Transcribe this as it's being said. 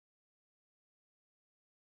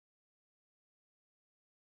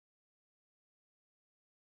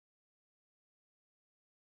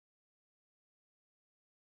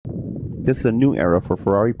This is a new era for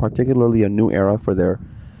Ferrari, particularly a new era for their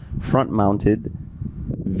front-mounted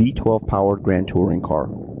V12 powered Grand Touring car.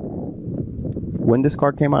 When this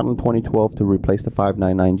car came out in 2012 to replace the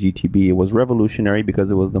 599 GTB, it was revolutionary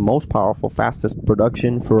because it was the most powerful, fastest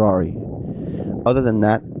production Ferrari. Other than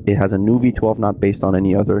that, it has a new V12 not based on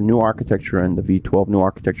any other, new architecture in the V12, new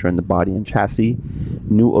architecture in the body and chassis,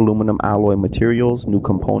 new aluminum alloy materials, new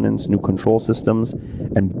components, new control systems,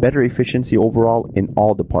 and better efficiency overall in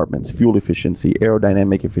all departments. Fuel efficiency,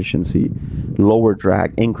 aerodynamic efficiency, lower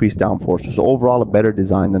drag, increased downforce. So overall a better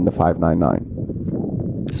design than the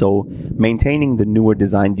 599. So maintaining the newer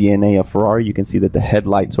design DNA of Ferrari, you can see that the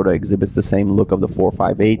headlight sort of exhibits the same look of the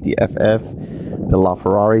 458, the FF, the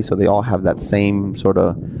LaFerrari, so they all have that same sort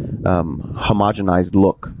of homogenized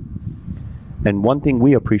look. And one thing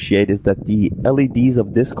we appreciate is that the LEDs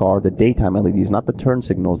of this car, the daytime LEDs, not the turn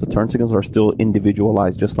signals, the turn signals are still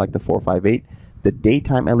individualized just like the 458. The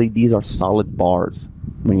daytime LEDs are solid bars.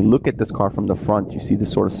 When you look at this car from the front, you see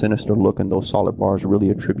this sort of sinister look, and those solid bars really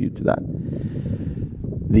attribute to that.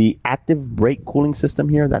 The active brake cooling system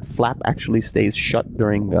here, that flap actually stays shut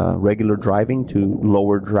during regular driving to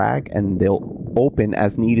lower drag, and they'll open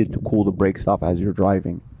as needed to cool the brakes off as you're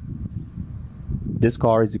driving. This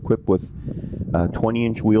car is equipped with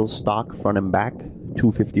 20-inch wheels stock front and back,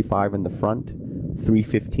 255 in the front,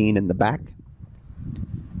 315 in the back.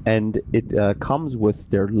 And it comes with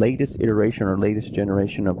their latest iteration or latest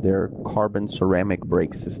generation of their carbon ceramic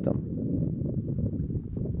brake system.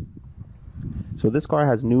 So this car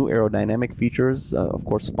has new aerodynamic features, of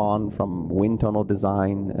course spawned from wind tunnel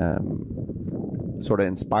design, sort of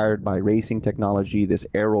inspired by racing technology, this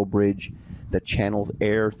aero bridge that channels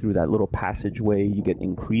air through that little passageway. You get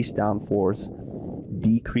increased downforce,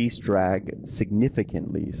 decreased drag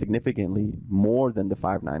significantly more than the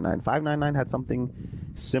 599. 599 had something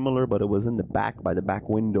similar, but it was in the back, by the back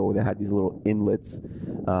window. They had these little inlets,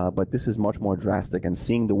 but this is much more drastic, and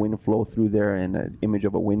seeing the wind flow through there in an image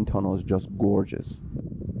of a wind tunnel is just gorgeous.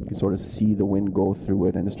 You can sort of see the wind go through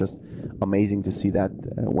it, and it's just amazing to see that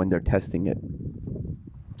when they're testing it.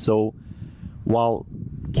 So while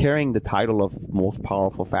carrying the title of most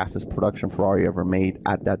powerful, fastest production Ferrari ever made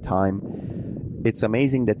at that time, it's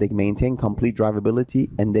amazing that they maintain complete drivability,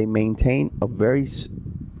 and they maintain a very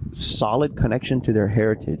solid connection to their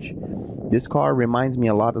heritage. This car reminds me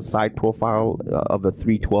a lot of the side profile of a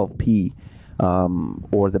 312P,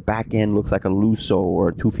 or the back end looks like a Lusso or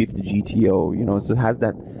a 250 GTO. You know, so it has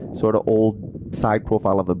that sort of old side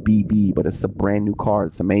profile of a BB, but it's a brand new car.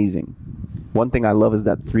 It's amazing. One thing I love is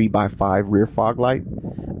that 3x5 rear fog light,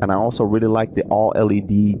 and I also really like the all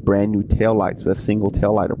LED brand new tail lights with a single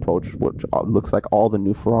tail light approach, which looks like all the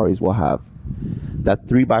new Ferraris will have. That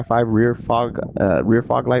 3x5 rear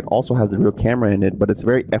fog light also has the rear camera in it, but it's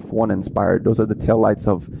very F1 inspired. Those are the tail lights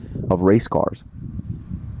of race cars.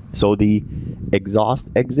 So the exhaust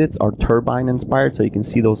exits are turbine inspired, so you can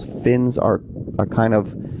see those fins are kind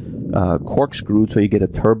of corkscrewed, so you get a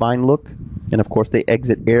turbine look. And of course they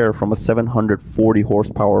exit air from a 740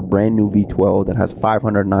 horsepower brand new V12 that has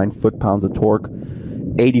 509 foot-pounds of torque,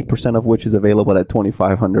 80% of which is available at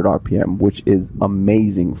 2,500 RPM, which is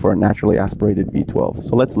amazing for a naturally aspirated V12.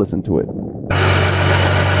 So let's listen to it.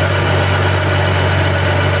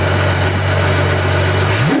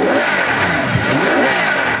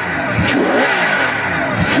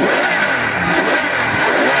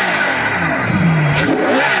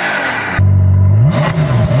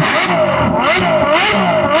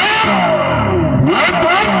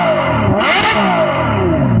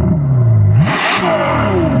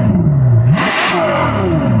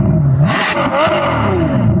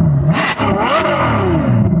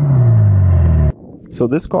 So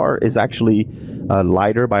this car is actually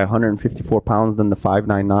lighter by 154 pounds than the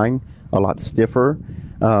 599, a lot stiffer.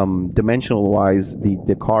 Dimensional wise,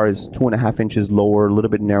 the car is 2.5 inches lower, a little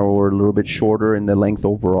bit narrower, a little bit shorter in the length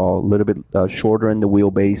overall, a little bit shorter in the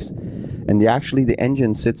wheelbase. And the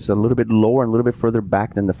engine sits a little bit lower and a little bit further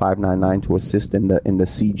back than the 599 to assist in the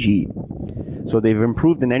CG. So they've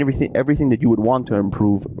improved in everything that you would want to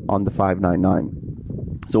improve on the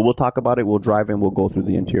 599. So we'll talk about it, we'll drive, and we'll go through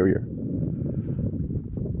the interior.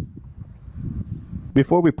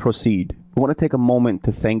 Before we proceed, we want to take a moment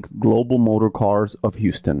to thank Global Motor Cars of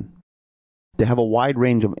Houston. They have a wide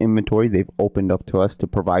range of inventory they've opened up to us to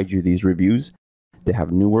provide you these reviews. They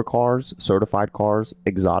have newer cars, certified cars,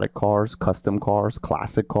 exotic cars, custom cars,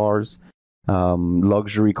 classic cars,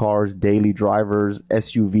 luxury cars, daily drivers,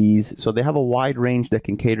 SUVs. So they have a wide range that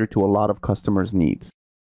can cater to a lot of customers' needs.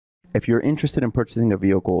 If you're interested in purchasing a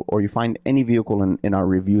vehicle, or you find any vehicle in our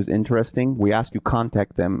reviews interesting, we ask you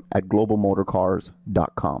contact them at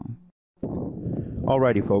globalmotorcars.com.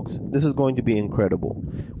 Alrighty folks, this is going to be incredible.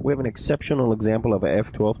 We have an exceptional example of a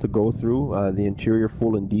F12 to go through, the interior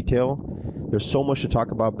full in detail. There's so much to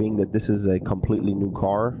talk about, being that this is a completely new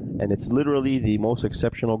car, and it's literally the most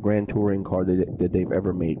exceptional Grand Touring car that they've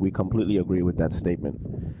ever made. We completely agree with that statement.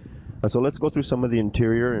 So let's go through some of the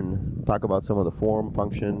interior and talk about some of the form,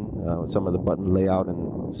 function, some of the button layout,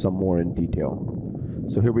 and some more in detail.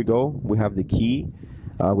 So here we go. We have the key,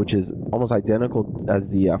 which is almost identical as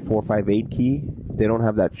the 458 key. They don't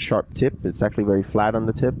have that sharp tip. It's actually very flat on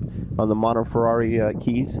the tip. On the modern Ferrari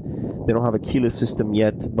keys, they don't have a keyless system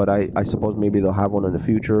yet, but I suppose maybe they'll have one in the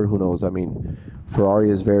future. Who knows? I mean,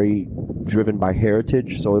 Ferrari is very driven by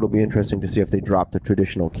heritage, so it'll be interesting to see if they drop the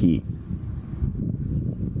traditional key.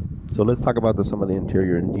 So let's talk about some of the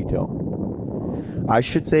interior in detail. I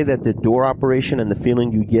should say that the door operation and the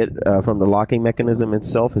feeling you get from the locking mechanism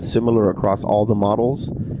itself is similar across all the models.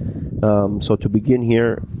 So to begin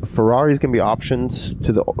here, Ferraris can be options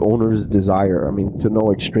to the owner's desire, I mean, to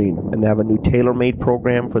no extreme. And they have a new tailor-made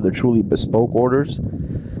program for the truly bespoke orders.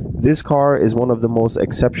 This car is one of the most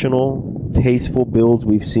exceptional, tasteful builds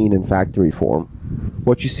we've seen in factory form.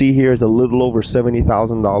 What you see here is a little over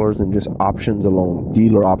 $70,000 in just options alone,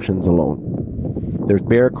 dealer options alone. There's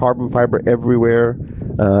bare carbon fiber everywhere,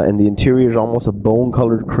 and the interior is almost a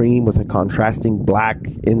bone-colored cream with a contrasting black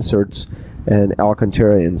inserts and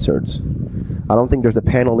Alcantara inserts. I don't think there's a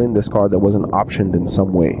panel in this car that wasn't optioned in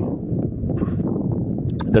some way.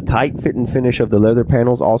 The tight fit and finish of the leather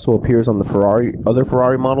panels also appears on the other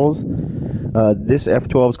Ferrari models. This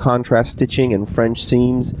F12's contrast stitching and French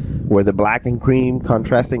seams, where the black and cream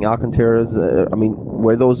contrasting Alcantaras, I mean,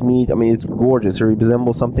 where those meet, I mean, it's gorgeous. It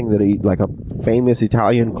resembles something that like a famous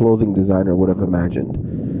Italian clothing designer would have imagined.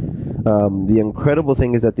 The incredible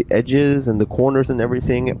thing is that the edges and the corners and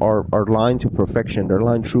everything are lined to perfection. They're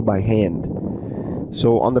lined true by hand.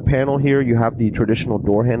 So on the panel here, you have the traditional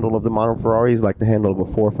door handle of the modern Ferraris, like the handle of a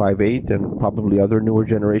 458 and probably other newer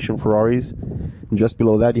generation Ferraris. And just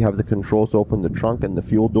below that, you have the controls to open the trunk and the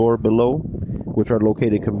fuel door below, which are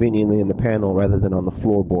located conveniently in the panel rather than on the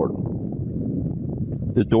floorboard.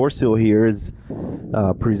 The door sill here is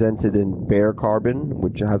presented in bare carbon,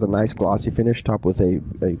 which has a nice glossy finish topped with a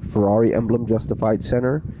Ferrari emblem justified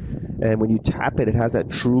center. And when you tap it, it has that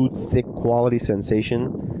true thick quality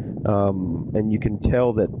sensation. And you can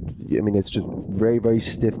tell that, I mean, it's just very, very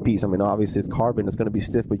stiff piece. I mean, obviously it's carbon, it's going to be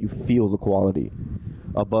stiff, but you feel the quality.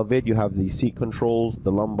 Above it, you have the seat controls,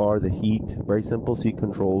 the lumbar, the heat, very simple seat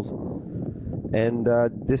controls. And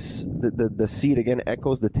the seat again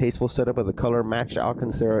echoes the tasteful setup of the color matched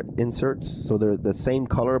Alcantara inserts. So they're the same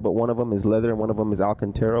color, but one of them is leather and one of them is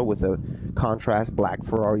Alcantara with a contrast black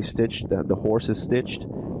Ferrari stitch. The horse is stitched.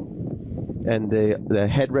 And the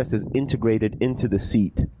headrest is integrated into the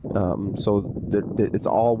seat. So it's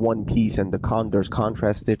all one piece, and there's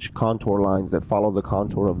contrast stitch contour lines that follow the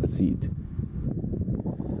contour of the seat.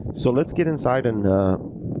 So let's get inside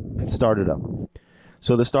and start it up.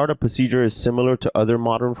 So the startup procedure is similar to other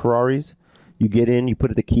modern Ferraris. You get in, you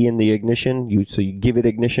put the key in the ignition, so you give it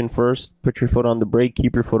ignition first, put your foot on the brake,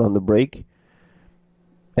 keep your foot on the brake,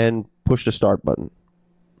 and push the start button.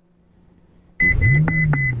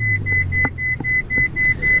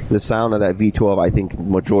 The sound of that V12, I think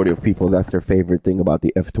majority of people, that's their favorite thing about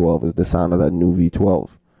the F12, is the sound of that new V12.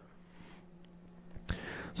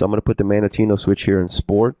 So I'm going to put the Manatino switch here in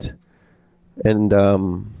Sport. And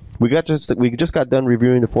we just got done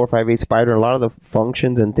reviewing the 458 Spider. A lot of the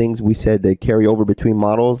functions and things we said they carry over between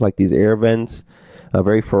models, like these air vents,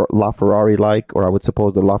 very LaFerrari-like, or I would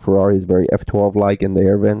suppose the LaFerrari is very F12-like in the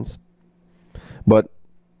air vents. But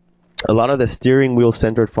a lot of the steering wheel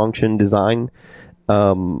centered function design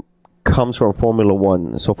comes from Formula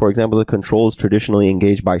One. So for example, the controls traditionally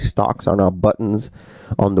engaged by stocks are now buttons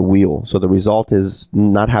on the wheel. So the result is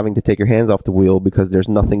not having to take your hands off the wheel because there's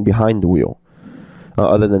nothing behind the wheel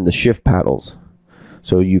other than the shift paddles.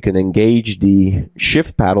 So you can engage the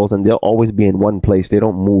shift paddles and they'll always be in one place. They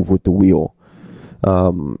don't move with the wheel.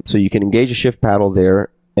 So you can engage a shift paddle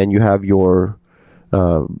there, and you have your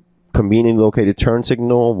conveniently located turn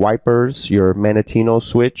signal, wipers, your Manatino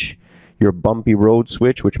switch, your bumpy road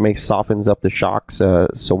switch, which softens up the shocks.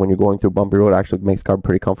 So when you're going through bumpy road, it actually makes the car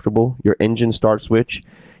pretty comfortable. Your engine start switch,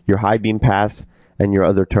 your high beam pass, and your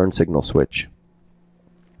other turn signal switch.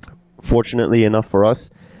 Fortunately enough for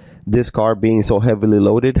us, this car being so heavily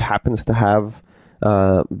loaded happens to have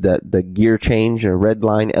the gear change or red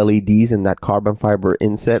line LEDs in that carbon fiber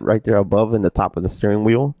inset right there above in the top of the steering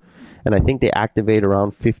wheel. And I think they activate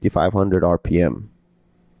around 5,500 RPM.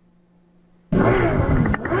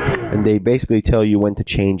 And they basically tell you when to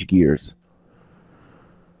change gears.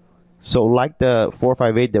 So like the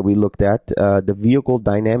 458 that we looked at, the vehicle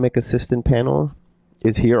dynamic assistant panel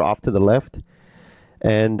is here off to the left.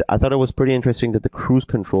 And I thought it was pretty interesting that the cruise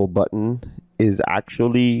control button is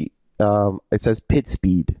actually, it says pit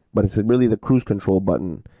speed, but it's really the cruise control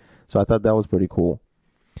button. So I thought that was pretty cool.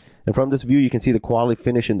 And from this view, you can see the quality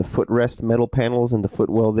finish in the footrest metal panels and the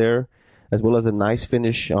footwell there, as well as a nice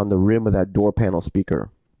finish on the rim of that door panel speaker.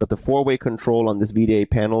 But the four-way control on this VDA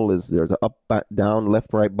panel is there's an up, back, down,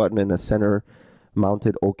 left, right button and a center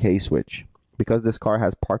mounted OK switch. Because this car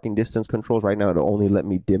has parking distance controls, right now it'll only let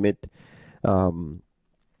me dim it.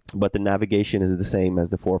 But the navigation is the same as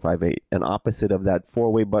the 458. And opposite of that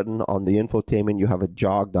four-way button on the infotainment, you have a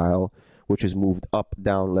jog dial, which is moved up,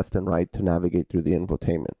 down, left, and right to navigate through the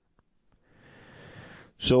infotainment.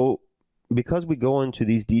 So because we go into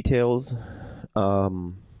these details,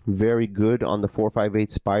 very good on the 458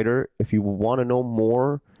 Spyder. If you want to know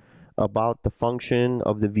more about the function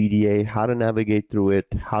of the VDA, how to navigate through it,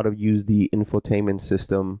 how to use the infotainment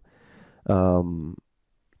system,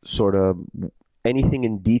 sort of anything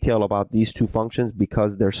in detail about these two functions,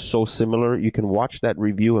 because they're so similar, you can watch that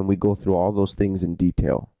review and we go through all those things in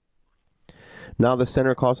detail. Now the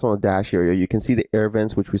center console on the dash area, you can see the air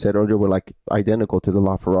vents, which we said earlier were like identical to the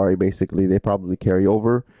LaFerrari. Basically, they probably carry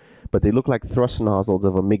over, but they look like thrust nozzles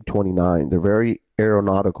of a MiG-29. They're very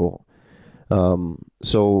aeronautical.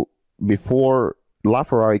 So before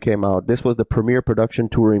LaFerrari came out, this was the premier production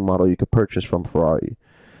touring model you could purchase from Ferrari,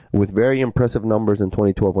 with very impressive numbers in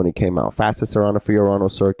 2012 when it came out. Fastest around a Fiorano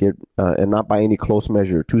circuit, and not by any close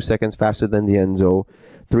measure. 2 seconds faster than the Enzo,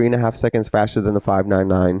 3.5 seconds faster than the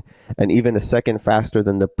 599, and even a second faster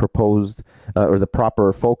than the proposed, or the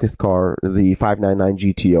proper focused car, the 599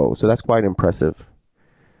 GTO. So that's quite impressive.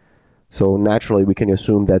 So naturally, we can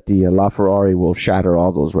assume that the LaFerrari will shatter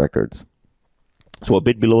all those records. So a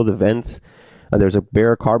bit below the vents, there's a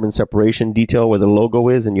bare carbon separation detail where the logo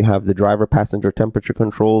is, and you have the driver-passenger temperature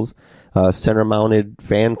controls, center-mounted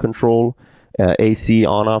fan control, AC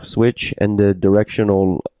on-off switch, and the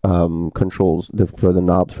directional controls for the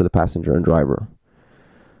knobs for the passenger and driver.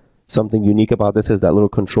 Something unique about this is that little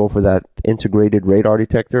control for that integrated radar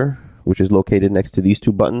detector, which is located next to these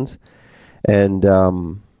two buttons. And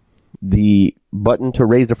the button to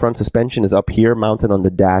raise the front suspension is up here, mounted on the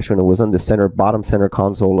dash, when it was on the bottom center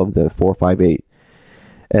console of the 458.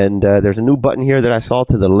 And there's a new button here that I saw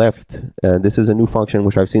to the left. This is a new function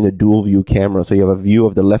which I've seen, a dual view camera. So you have a view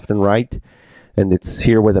of the left and right, and it's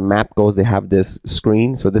here where the map goes. They have this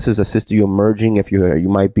screen. So this is assisting you emerging if you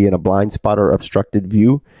might be in a blind spot or obstructed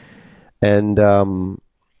view. And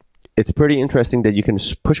it's pretty interesting that you can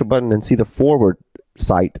push a button and see the forward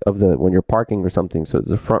sight of the when you're parking or something. So it's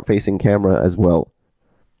a front-facing camera as well.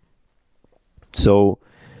 So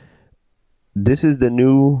this is the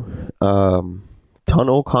new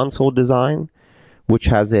tunnel console design, which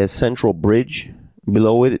has a central bridge.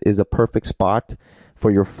 Below it is a perfect spot for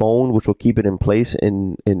your phone, which will keep it in place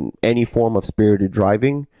in any form of spirited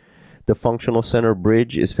driving. The functional center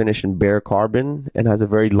bridge is finished in bare carbon and has a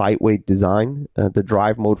very lightweight design. The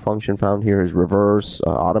drive mode function found here is reverse,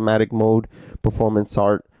 automatic mode, performance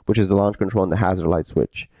start, which is the launch control, and the hazard light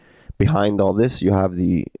switch. Behind all this, you have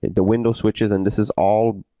the window switches, and this is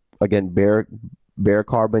all, again, bare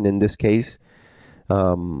carbon in this case,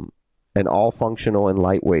 and all functional and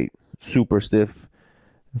lightweight, super stiff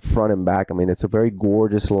front and back. I mean, it's a very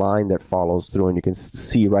gorgeous line that follows through, and you can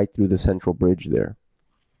see right through the central bridge there.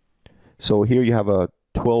 So here you have a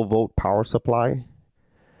 12-volt power supply.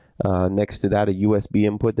 Next to that, a USB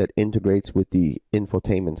input that integrates with the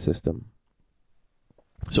infotainment system.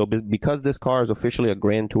 So because this car is officially a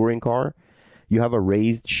grand touring car, you have a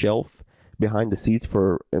raised shelf behind the seats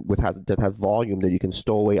that has volume that you can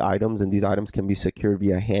stow away items, and these items can be secured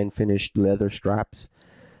via hand-finished leather straps.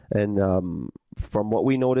 And from what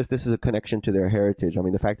we noticed, this is a connection to their heritage. I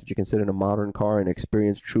mean, the fact that you can sit in a modern car and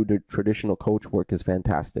experience true traditional coachwork is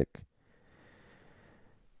fantastic.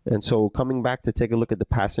 And so coming back to take a look at the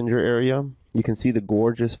passenger area, you can see the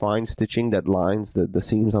gorgeous fine stitching that lines the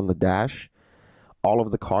seams on the dash. All of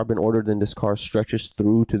the carbon ordered in this car stretches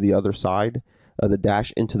through to the other side of the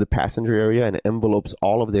dash into the passenger area and envelopes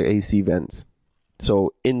all of their AC vents.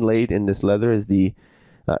 So inlaid in this leather is the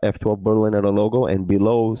F12-Berlineta logo, and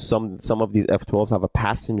below some of these F12s have a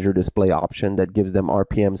passenger display option that gives them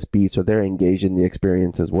RPM speed, so they're engaged in the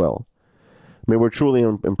experience as well. I mean, we're truly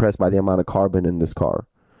impressed by the amount of carbon in this car.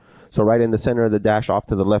 So right in the center of the dash off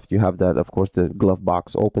to the left, you have that, of course, the glove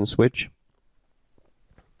box open switch.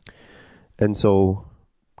 And so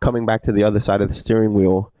coming back to the other side of the steering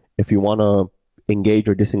wheel, if you want to engage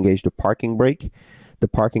or disengage the parking brake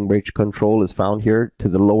control is found here to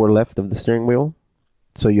the lower left of the steering wheel.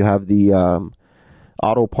 So you have the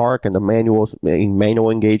auto park and the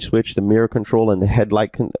manual engage switch, the mirror control, and the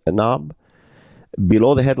headlight knob.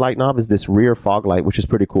 Below the headlight knob is this rear fog light, which is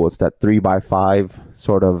pretty cool. It's that 3x5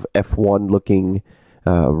 sort of F1 looking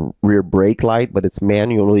rear brake light, but it's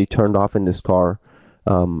manually turned off in this car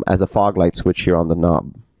as a fog light switch here on the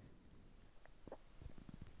knob.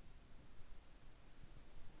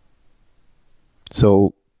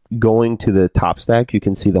 So going to the top stack, you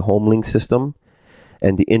can see the HomeLink system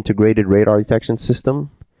and the integrated radar detection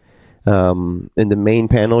system. In the main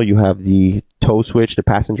panel, you have the tow switch, the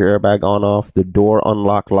passenger airbag on off, the door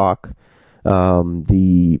unlock lock,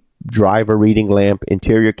 the driver reading lamp,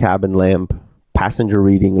 interior cabin lamp, passenger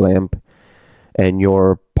reading lamp, and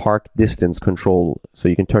your park distance control. So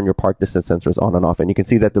you can turn your park distance sensors on and off. And you can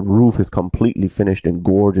see that the roof is completely finished in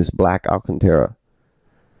gorgeous black Alcantara.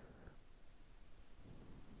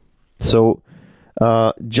 So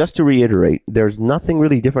just to reiterate, there's nothing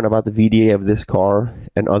really different about the VDA of this car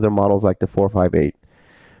and other models like the 458.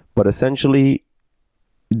 But essentially,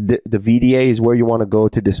 the VDA is where you want to go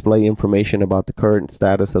to display information about the current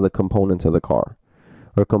status of the components of the car,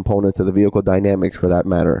 or components of the vehicle dynamics for that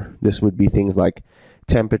matter. This would be things like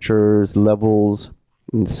temperatures, levels,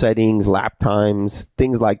 settings, lap times,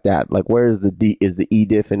 things like that. Like where is the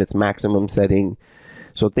EDIF in its maximum setting?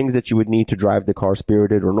 So things that you would need to drive the car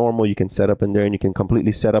spirited or normal, you can set up in there, and you can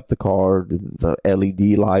completely set up the car, the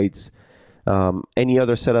LED lights. Any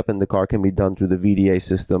other setup in the car can be done through the VDA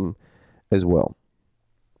system as well.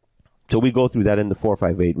 So we go through that in the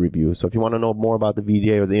 458 review. So if you want to know more about the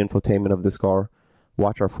VDA or the infotainment of this car,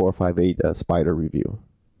 watch our 458 Spider review.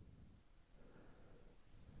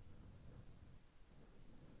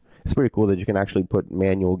 It's pretty cool that you can actually put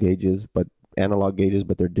manual gauges, but analog gauges,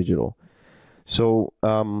 but they're digital. So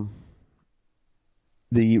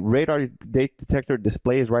the radar detector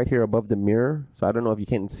display is right here above the mirror. So I don't know if you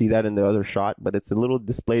can see that in the other shot, but it's a little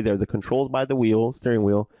display there. The controls by the wheel, steering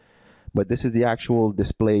wheel, but this is the actual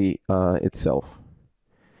display itself.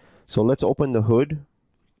 So let's open the hood,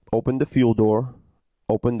 open the fuel door,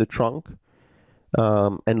 open the trunk,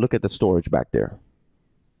 and look at the storage back there.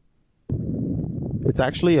 It's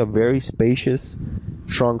actually a very spacious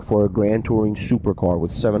trunk for a Grand Touring supercar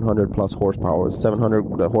with 700 plus horsepower. 700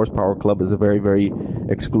 horsepower club is a very, very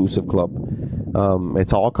exclusive club.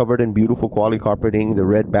 It's all covered in beautiful quality carpeting. The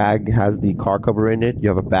red bag has the car cover in it. You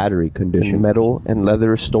have a battery condition, metal and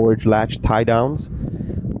leather storage latch tie downs,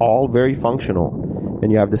 all very functional.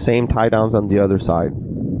 And you have the same tie downs on the other side.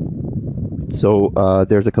 So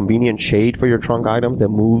there's a convenient shade for your trunk items that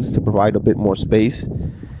moves to provide a bit more space.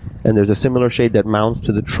 And there's a similar shade that mounts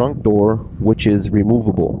to the trunk door, which is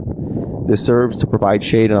removable. This serves to provide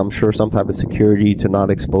shade and I'm sure some type of security to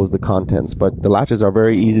not expose the contents. But the latches are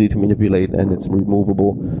very easy to manipulate and it's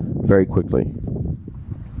removable very quickly.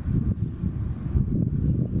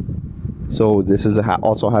 So this is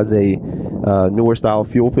also has a newer style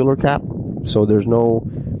fuel filler cap. So there's no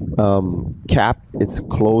cap. It's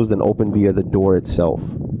closed and open via the door itself.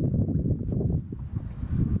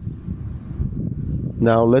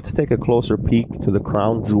 Now let's take a closer peek to the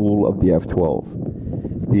crown jewel of the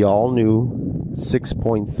F12. The all-new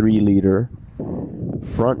 6.3 liter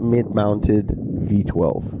front mid-mounted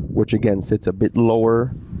V12, which again sits a bit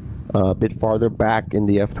lower, a bit farther back in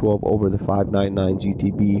the F12 over the 599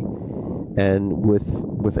 GTB, and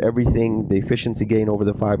with everything, the efficiency gain over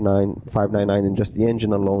the 599 and just the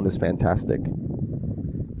engine alone is fantastic.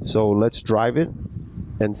 So let's drive it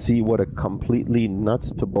and see what a completely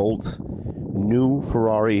nuts to bolts new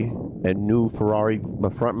Ferrari and new Ferrari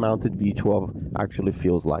front-mounted V12 actually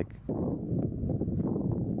feels like.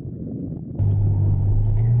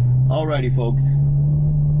 Alrighty folks,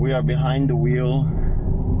 we are behind the wheel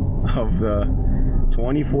of the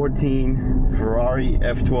 2014 Ferrari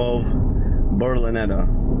F12 Berlineta.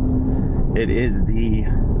 It is the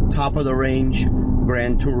top of the range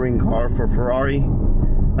Grand Touring car for Ferrari.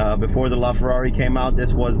 Before the LaFerrari came out,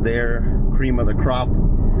 this was their cream of the crop.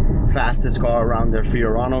 Fastest car around their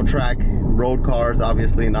Fiorano track. Road cars,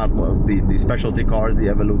 obviously not the specialty cars, the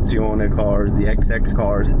Evoluzione cars, the XX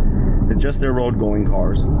cars. They're just their road going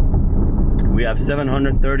cars. We have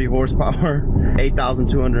 730 horsepower,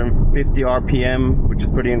 8,250 RPM, which is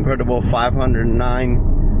pretty incredible, 509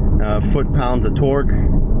 foot-pounds of torque.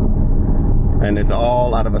 And it's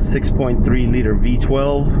all out of a 6.3 liter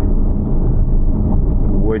V12,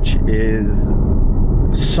 which is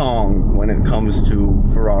song when it comes to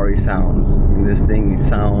Ferrari sounds. And this thing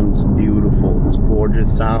sounds beautiful. It's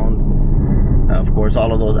gorgeous sound. Of course,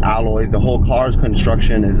 all of those alloys, the whole car's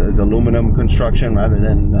construction is aluminum construction rather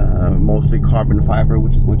than mostly carbon fiber,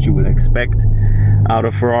 which is what you would expect out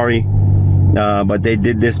of Ferrari. but they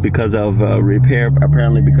did this because of repair,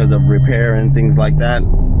 apparently because of repair and things like that,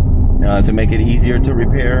 to make it easier to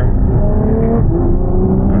repair.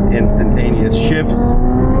 Instantaneous shifts.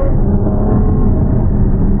 Oh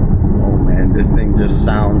man, this thing just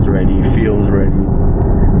sounds ready, feels ready.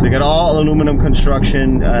 So you got all aluminum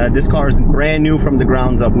construction. This car is brand new from the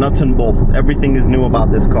ground up, nuts and bolts. Everything is new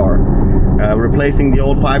about this car. Replacing the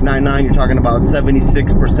old 599, you're talking about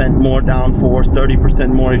 76% more downforce,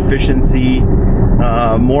 30% more efficiency,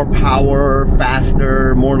 more power,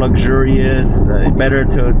 faster, more luxurious, better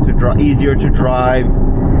to drive, easier to drive,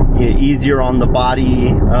 easier on the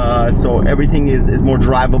body. So everything is more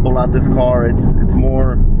drivable out this car. It's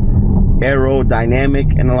more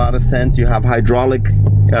aerodynamic in a lot of sense. You have hydraulic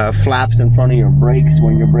flaps in front of your brakes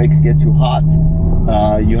when your brakes get too hot.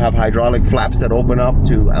 You have hydraulic flaps that open up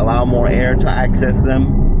to allow more air to access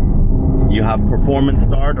them. You have performance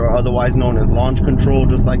start, or otherwise known as launch control,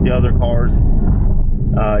 just like the other cars.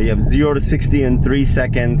 You have 0 to 60 in 3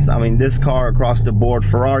 seconds. I mean, this car across the board,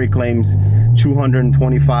 Ferrari claims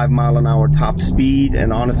 225 mile an hour top speed,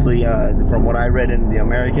 and honestly, from what I read in the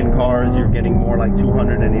American cars, you're getting more like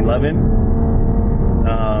 211.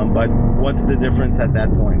 But what's the difference at that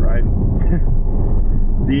point, right?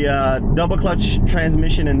 The double clutch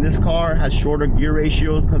transmission in this car has shorter gear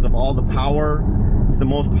ratios because of all the power. It's the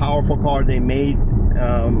most powerful car they made,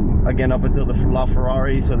 again, up until the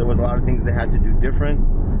LaFerrari, so there was a lot of things they had to do different.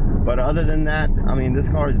 But other than that, I mean, this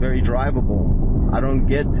car is very drivable. I don't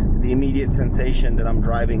get the immediate sensation that I'm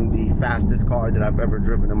driving the fastest car that I've ever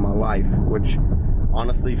driven in my life, which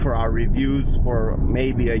honestly, for our reviews for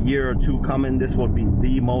maybe a year or two coming, this will be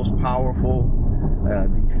the most powerful, the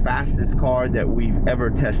fastest car that we've ever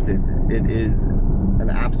tested. It is an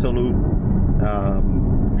absolute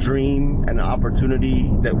dream and opportunity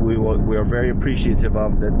that we are very appreciative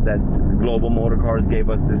of, that Global Motor Cars gave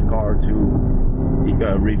us this car to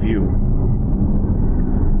review.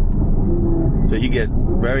 So you get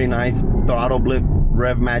very nice throttle blip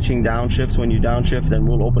rev matching downshifts when you downshift, and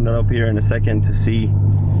we'll open it up here in a second to see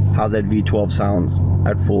how that V12 sounds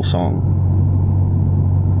at full song.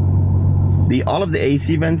 All of the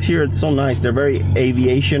AC vents here, it's so nice. They're very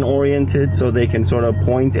aviation oriented, so they can sort of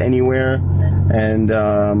point anywhere, and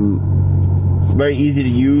very easy to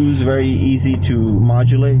use, very easy to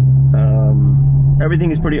modulate.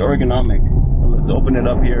 Everything is pretty ergonomic. Let's open it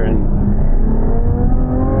up here and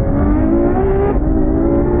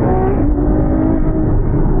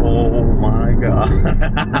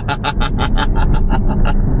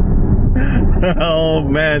oh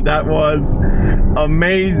man, that was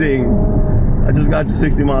amazing. I just got to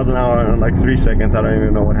 60 miles an hour in like 3 seconds. I don't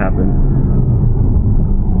even know what happened.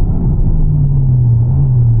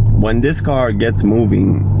 When this car gets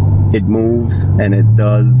moving, it moves and it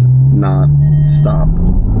does not stop.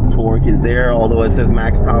 Torque is there, although it says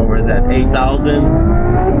max power is at 8,000.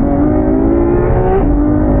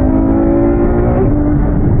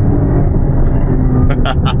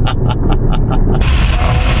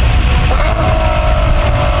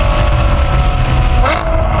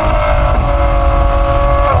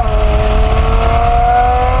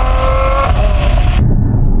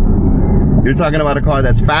 You're talking about a car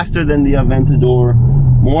that's faster than the Aventador,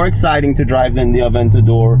 more exciting to drive than the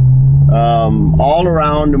Aventador, all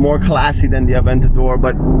around more classy than the Aventador,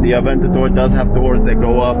 but the Aventador does have doors that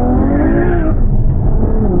go up.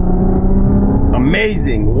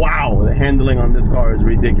 Amazing! Wow, the handling on this car is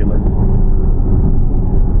ridiculous.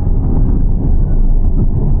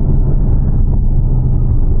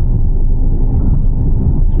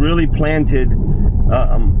 It's really planted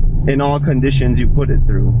in all conditions you put it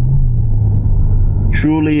through.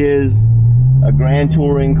 Truly is a grand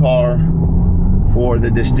touring car for the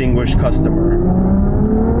distinguished customer.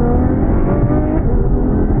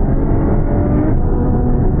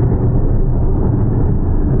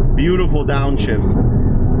 Beautiful downshifts.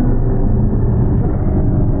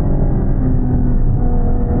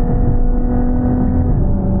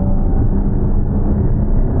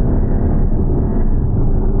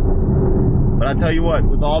 But I tell you what,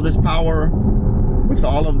 with all this power, with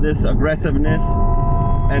all of this aggressiveness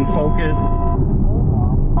and focus,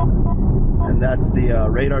 and that's the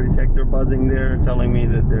radar detector buzzing there, telling me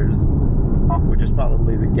that there's, which is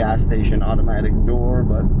probably the gas station automatic door,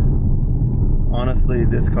 but honestly,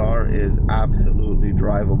 this car is absolutely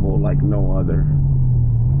drivable like no other.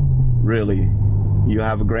 Really, you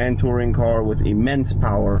have a grand touring car with immense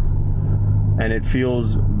power, and it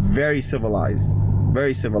feels very civilized,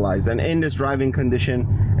 very civilized. And in this driving condition,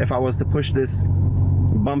 if I was to push this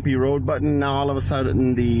bumpy road button, now all of a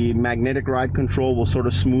sudden the magnetic ride control will sort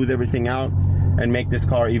of smooth everything out and make this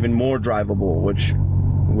car even more drivable, which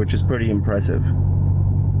which is pretty impressive.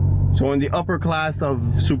 So in the upper class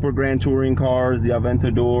of super grand touring cars, the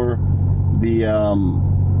Aventador, the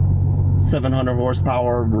 700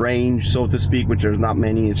 horsepower range, so to speak, which there's not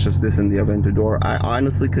many, it's just this and the Aventador, I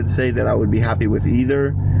honestly could say that I would be happy with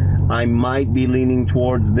either. I might be leaning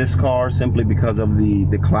towards this car simply because of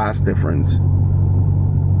the class difference.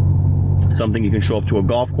 Something you can show up to a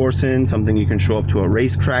golf course in, something you can show up to a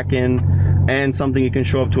racetrack in, and something you can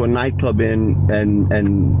show up to a nightclub in and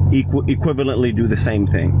equivalently do the same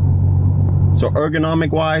thing. So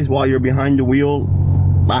ergonomic wise, while you're behind the wheel,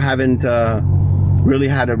 I haven't really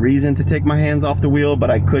had a reason to take my hands off the wheel,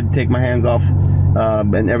 but I could take my hands off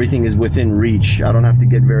and everything is within reach. I don't have to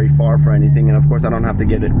get very far for anything, and of course I don't have to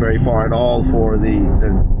get it very far at all for the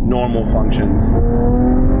normal functions.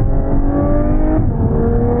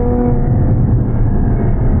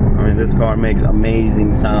 I mean, this car makes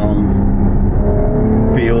amazing sounds,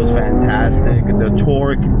 feels fantastic. The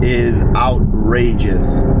torque is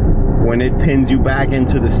outrageous. When it pins you back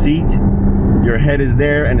into the seat, your head is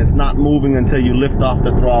there and it's not moving until you lift off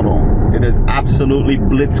the throttle. It is absolutely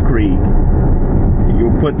blitzkrieg.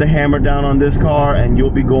 You put the hammer down on this car and you'll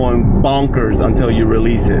be going bonkers until you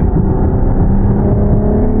release it.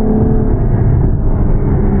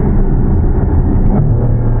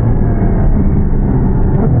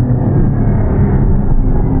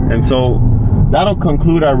 And so that'll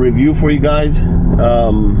conclude our review for you guys.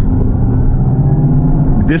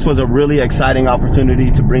 This was a really exciting opportunity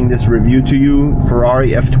to bring this review to you.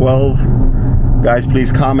 Ferrari F12. Guys,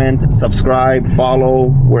 please comment, subscribe, follow.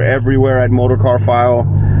 We're everywhere at MotorCarFile.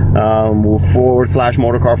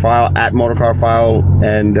 /MotorCarFile, at MotorCarFile,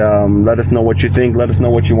 and let us know what you think. Let us know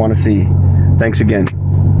what you want to see. Thanks again.